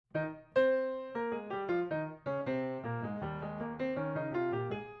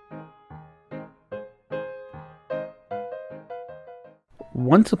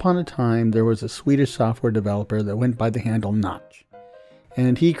once upon a time there was a Swedish software developer that went by the handle Notch.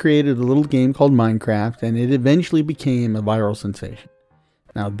 And he created a little game called Minecraft, and it eventually became a viral sensation.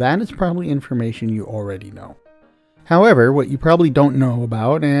 Now that is probably information you already know. However, what you probably don't know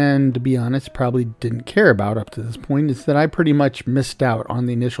about, and to be honest, probably didn't care about up to this point, is that I pretty much missed out on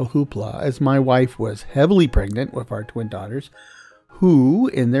the initial hoopla, as my wife was heavily pregnant with our twin daughters, who,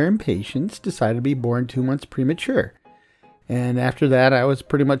 in their impatience, decided to be born 2 months premature. And after that, I was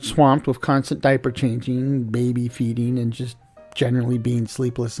pretty much swamped with constant diaper changing, baby feeding, and just generally being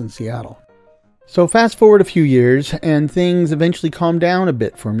sleepless in Seattle. So fast forward a few years, and things eventually calmed down a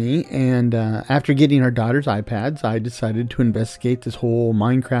bit for me, and after getting our daughters iPads, I decided to investigate this whole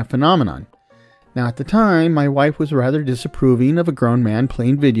Minecraft phenomenon. Now at the time, my wife was rather disapproving of a grown man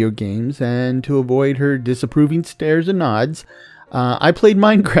playing video games, and to avoid her disapproving stares and nods, I played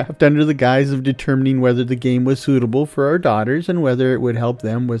Minecraft under the guise of determining whether the game was suitable for our daughters and whether it would help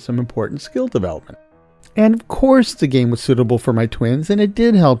them with some important skill development. And of course the game was suitable for my twins, and it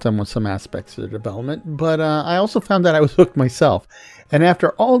did help them with some aspects of their development, but I also found that I was hooked myself. And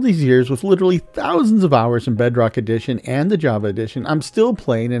after all these years, with literally thousands of hours in Bedrock Edition and the Java Edition, I'm still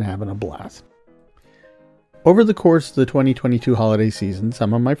playing and having a blast. Over the course of the 2022 holiday season,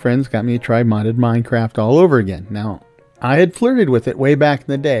 some of my friends got me to try modded Minecraft all over again. Now, I had flirted with it way back in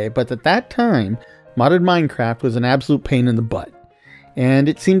the day, but at that time, modded Minecraft was an absolute pain in the butt. And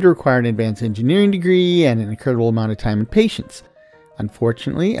it seemed to require an advanced engineering degree and an incredible amount of time and patience.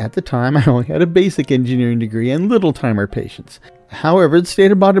 Unfortunately, at the time, I only had a basic engineering degree and little time or patience. However, the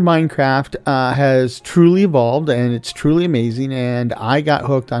state of modded Minecraft has truly evolved, and it's truly amazing, and I got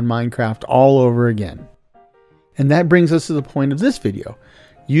hooked on Minecraft all over again. And that brings us to the point of this video.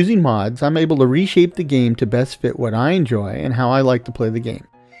 Using mods, I'm able to reshape the game to best fit what I enjoy and how I like to play the game.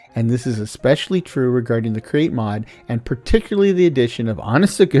 And this is especially true regarding the Create mod, and particularly the addition of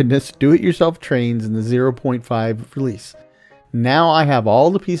honest-to-goodness do-it-yourself trains in the 0.5 release. Now I have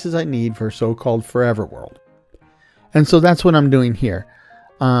all the pieces I need for a so-called forever world. And so that's what I'm doing here.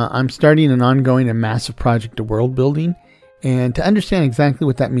 I'm starting an ongoing and massive project of world building, and to understand exactly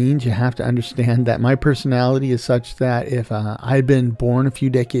what that means, you have to understand that my personality is such that if I'd been born a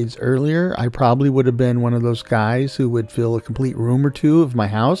few decades earlier, I probably would have been one of those guys who would fill a complete room or two of my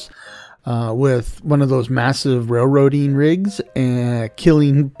house with one of those massive railroading rigs, and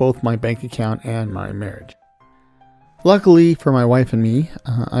killing both my bank account and my marriage. Luckily for my wife and me,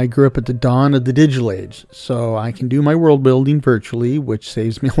 I grew up at the dawn of the digital age, so I can do my world building virtually, which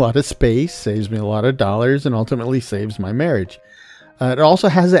saves me a lot of space, saves me a lot of dollars, and ultimately saves my marriage. It also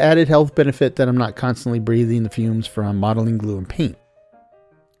has the added health benefit that I'm not constantly breathing the fumes from modeling glue and paint.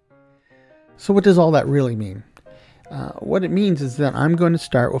 So what does all that really mean? What it means is that I'm going to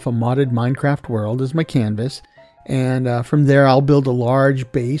start with a modded Minecraft world as my canvas, and from there I'll build a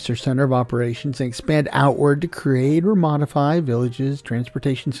large base or center of operations and expand outward to create or modify villages,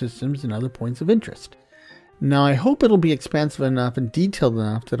 transportation systems, and other points of interest. Now I hope it'll be expansive enough and detailed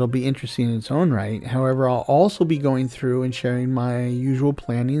enough that it'll be interesting in its own right. However, I'll also be going through and sharing my usual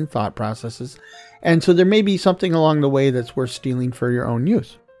planning and thought processes, and so there may be something along the way that's worth stealing for your own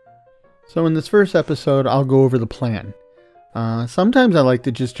use. So in this first episode, I'll go over the plan. Sometimes I like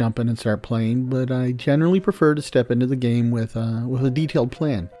to just jump in and start playing, but I generally prefer to step into the game with a detailed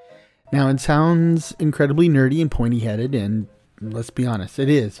plan. Now, it sounds incredibly nerdy and pointy-headed, and let's be honest, it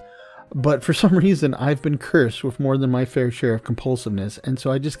is. But for some reason, I've been cursed with more than my fair share of compulsiveness, and so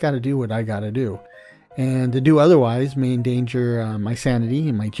I just gotta do what I gotta do. And to do otherwise may endanger my sanity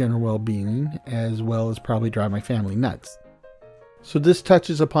and my general well-being, as well as probably drive my family nuts. So this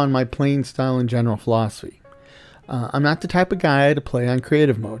touches upon my playing style and general philosophy. I'm not the type of guy to play on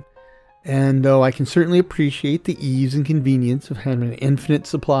creative mode, and though I can certainly appreciate the ease and convenience of having an infinite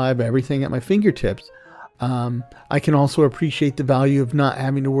supply of everything at my fingertips, I can also appreciate the value of not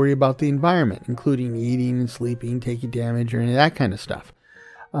having to worry about the environment, including eating and sleeping, taking damage, or any of that kind of stuff.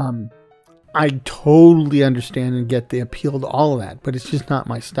 I totally understand and get the appeal to all of that, but it's just not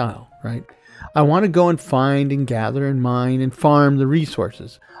my style, right? I want to go and find and gather and mine and farm the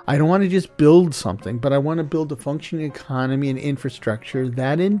resources. I don't want to just build something, but I want to build a functioning economy and infrastructure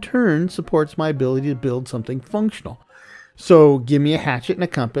that in turn supports my ability to build something functional. So give me a hatchet and a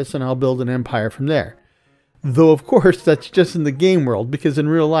compass and I'll build an empire from there. Though of course that's just in the game world, because in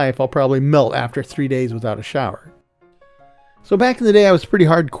real life I'll probably melt after 3 days without a shower. So back in the day I was pretty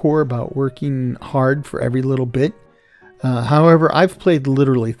hardcore about working hard for every little bit. However, I've played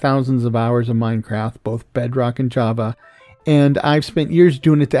literally thousands of hours of Minecraft, both Bedrock and Java, and I've spent years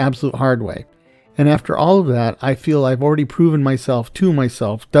doing it the absolute hard way. And after all of that, I feel I've already proven myself to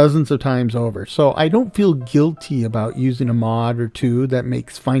myself dozens of times over. So I don't feel guilty about using a mod or two that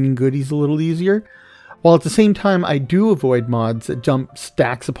makes finding goodies a little easier. While at the same time, I do avoid mods that dump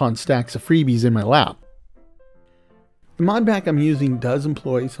stacks upon stacks of freebies in my lap. The mod pack I'm using does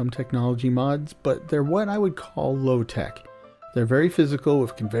employ some technology mods, but they're what I would call low-tech. They're very physical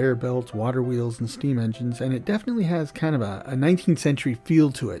with conveyor belts, water wheels, and steam engines, and it definitely has kind of a 19th century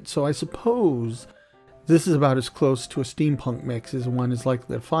feel to it. So I suppose this is about as close to a steampunk mix as one is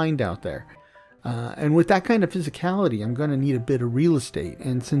likely to find out there. And with that kind of physicality, I'm going to need a bit of real estate.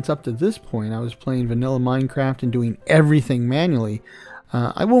 And since up to this point I was playing vanilla Minecraft and doing everything manually,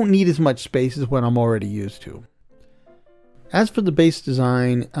 I won't need as much space as what I'm already used to. As for the base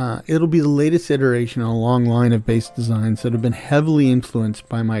design, it'll be the latest iteration in a long line of base designs that have been heavily influenced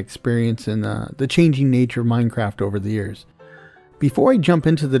by my experience in the changing nature of Minecraft over the years. Before I jump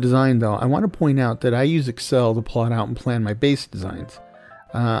into the design though, I want to point out that I use Excel to plot out and plan my base designs.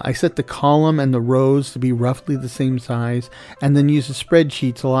 I set the column and the rows to be roughly the same size, and then use the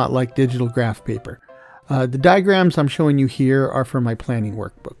spreadsheets a lot like digital graph paper. The diagrams I'm showing you here are for my planning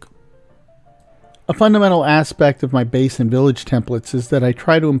workbook. A fundamental aspect of my base and village templates is that I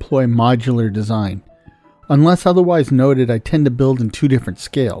try to employ modular design. Unless otherwise noted, I tend to build in two different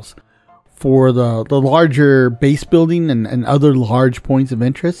scales. For the larger base building and other large points of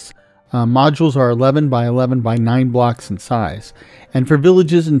interest, modules are 11 by 11 by 9 blocks in size. And for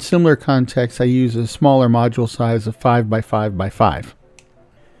villages in similar contexts, I use a smaller module size of 5 by 5 by 5.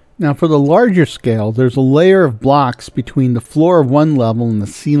 Now for the larger scale, there's a layer of blocks between the floor of one level and the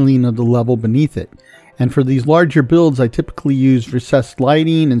ceiling of the level beneath it. And for these larger builds, I typically use recessed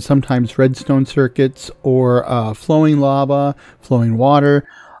lighting and sometimes redstone circuits or flowing lava, flowing water.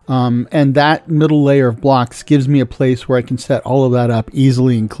 And that middle layer of blocks gives me a place where I can set all of that up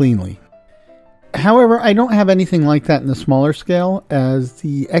easily and cleanly. However, I don't have anything like that in the smaller scale, as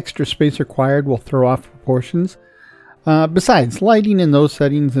the extra space required will throw off proportions. Besides, lighting in those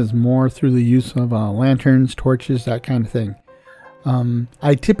settings is more through the use of lanterns, torches, that kind of thing.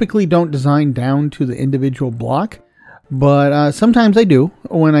 I typically don't design down to the individual block, but sometimes I do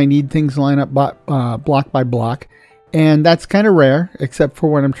when I need things to line up block by block, and that's kind of rare, except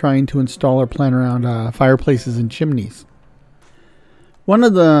for when I'm trying to install or plan around fireplaces and chimneys. One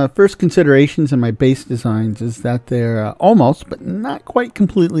of the first considerations in my base designs is that they're almost, but not quite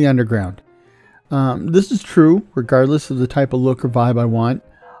completely underground. This is true regardless of the type of look or vibe I want.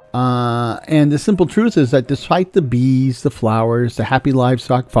 And the simple truth is that despite the bees, the flowers, the happy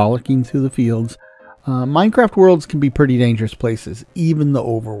livestock frolicking through the fields, Minecraft worlds can be pretty dangerous places, even the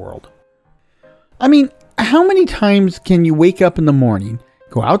overworld. I mean, how many times can you wake up in the morning,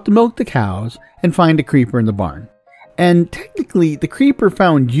 go out to milk the cows, and find a creeper in the barn? And technically, the creeper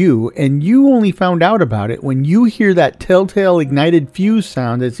found you, and you only found out about it when you hear that telltale ignited fuse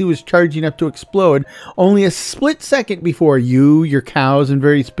sound as he was charging up to explode, only a split second before you, your cows, and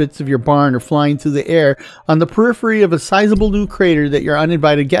various bits of your barn are flying through the air on the periphery of a sizable new crater that your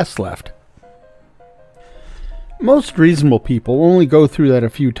uninvited guests left. Most reasonable people only go through that a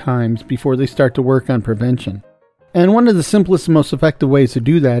few times before they start to work on prevention. And one of the simplest and most effective ways to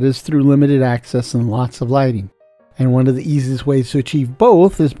do that is through limited access and lots of lighting. And one of the easiest ways to achieve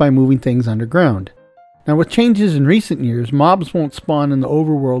both is by moving things underground. Now with changes in recent years, mobs won't spawn in the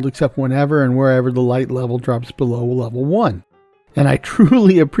overworld except whenever and wherever the light level drops below level 1. And I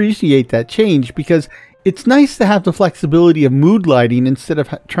truly appreciate that change because it's nice to have the flexibility of mood lighting instead of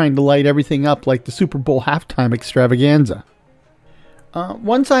trying to light everything up like the Super Bowl halftime extravaganza.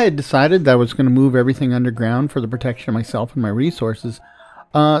 Once I had decided that I was going to move everything underground for the protection of myself and my resources,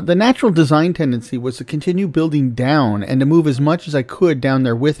 the natural design tendency was to continue building down and to move as much as I could down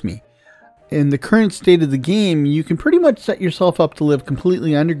there with me. In the current state of the game, you can pretty much set yourself up to live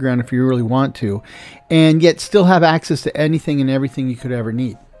completely underground if you really want to, and yet still have access to anything and everything you could ever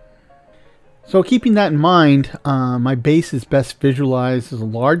need. So keeping that in mind, my base is best visualized as a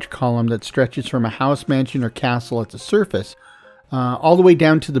large column that stretches from a house, mansion, or castle at the surface, all the way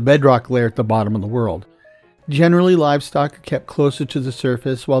down to the bedrock layer at the bottom of the world. Generally, livestock are kept closer to the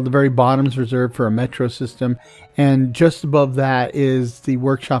surface, while the very bottom is reserved for a metro system, and just above that is the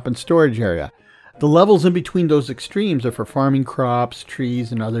workshop and storage area. The levels in between those extremes are for farming crops,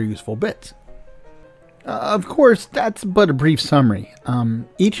 trees, and other useful bits. Of course, that's but a brief summary.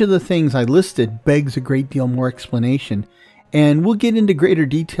 Each of the things I listed begs a great deal more explanation, and we'll get into greater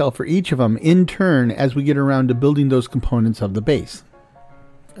detail for each of them in turn as we get around to building those components of the base.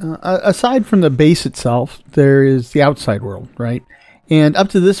 Aside from the base itself, there is the outside world, right? And up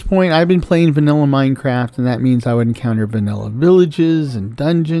to this point, I've been playing vanilla Minecraft, and that means I would encounter vanilla villages and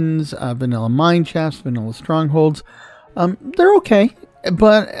dungeons, vanilla mine shafts, vanilla strongholds. They're okay,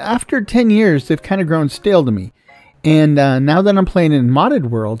 but after 10 years, they've kind of grown stale to me. And now that I'm playing in modded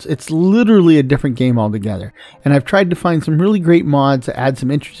worlds, it's literally a different game altogether. And I've tried to find some really great mods that add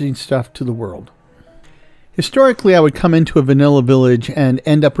some interesting stuff to the world. Historically, I would come into a vanilla village and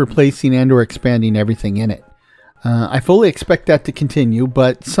end up replacing and or expanding everything in it. I fully expect that to continue,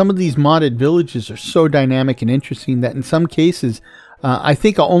 but some of these modded villages are so dynamic and interesting that in some cases, I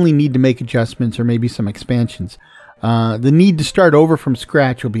think I'll only need to make adjustments or maybe some expansions. The need to start over from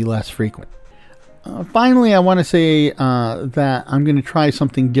scratch will be less frequent. Finally, I want to say that I'm going to try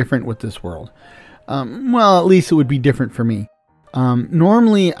something different with this world. Well, at least it would be different for me.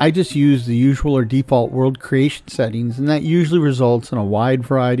 Normally, I just use the usual or default world creation settings, and that usually results in a wide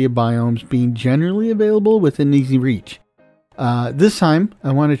variety of biomes being generally available within easy reach. This time,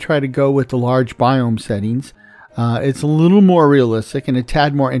 I want to try to go with the large biome settings. It's a little more realistic and a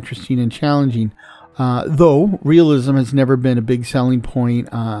tad more interesting and challenging, though realism has never been a big selling point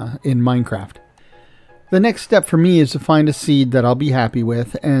in Minecraft. The next step for me is to find a seed that I'll be happy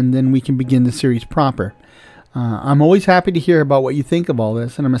with, and then we can begin the series proper. I'm always happy to hear about what you think of all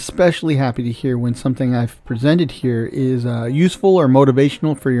this, and I'm especially happy to hear when something I've presented here is useful or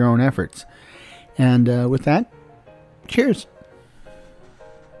motivational for your own efforts. And with that, cheers!